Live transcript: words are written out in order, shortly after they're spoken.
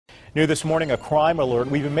New this morning, a crime alert.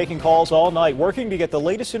 We've been making calls all night, working to get the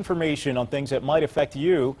latest information on things that might affect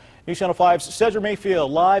you. News Channel 5's Cedra Mayfield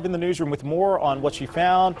live in the newsroom with more on what she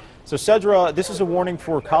found. So Cedra, this is a warning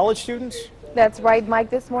for college students? That's right, Mike.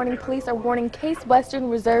 This morning, police are warning Case Western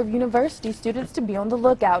Reserve University students to be on the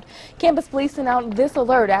lookout. Campus police sent out this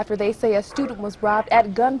alert after they say a student was robbed at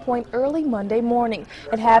gunpoint early Monday morning.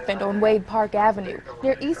 It happened on Wade Park Avenue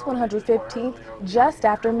near East 115th just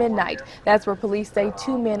after midnight. That's where police say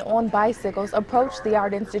two men on bicycles approached the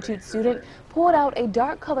Art Institute student, pulled out a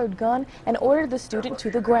dark-colored gun, and ordered the student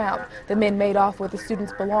to the ground. The men made off with the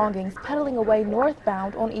student's belongings, pedaling away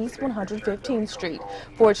northbound on East 115th Street.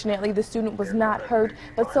 Fortunately, the student was not hurt,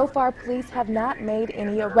 but so far police have not made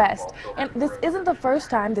any arrests. And this isn't the first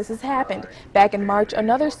time this has happened. Back in March,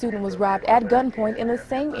 another student was robbed at gunpoint in the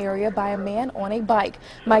same area by a man on a bike.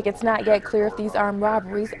 Mike, it's not yet clear if these armed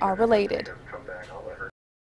robberies are related.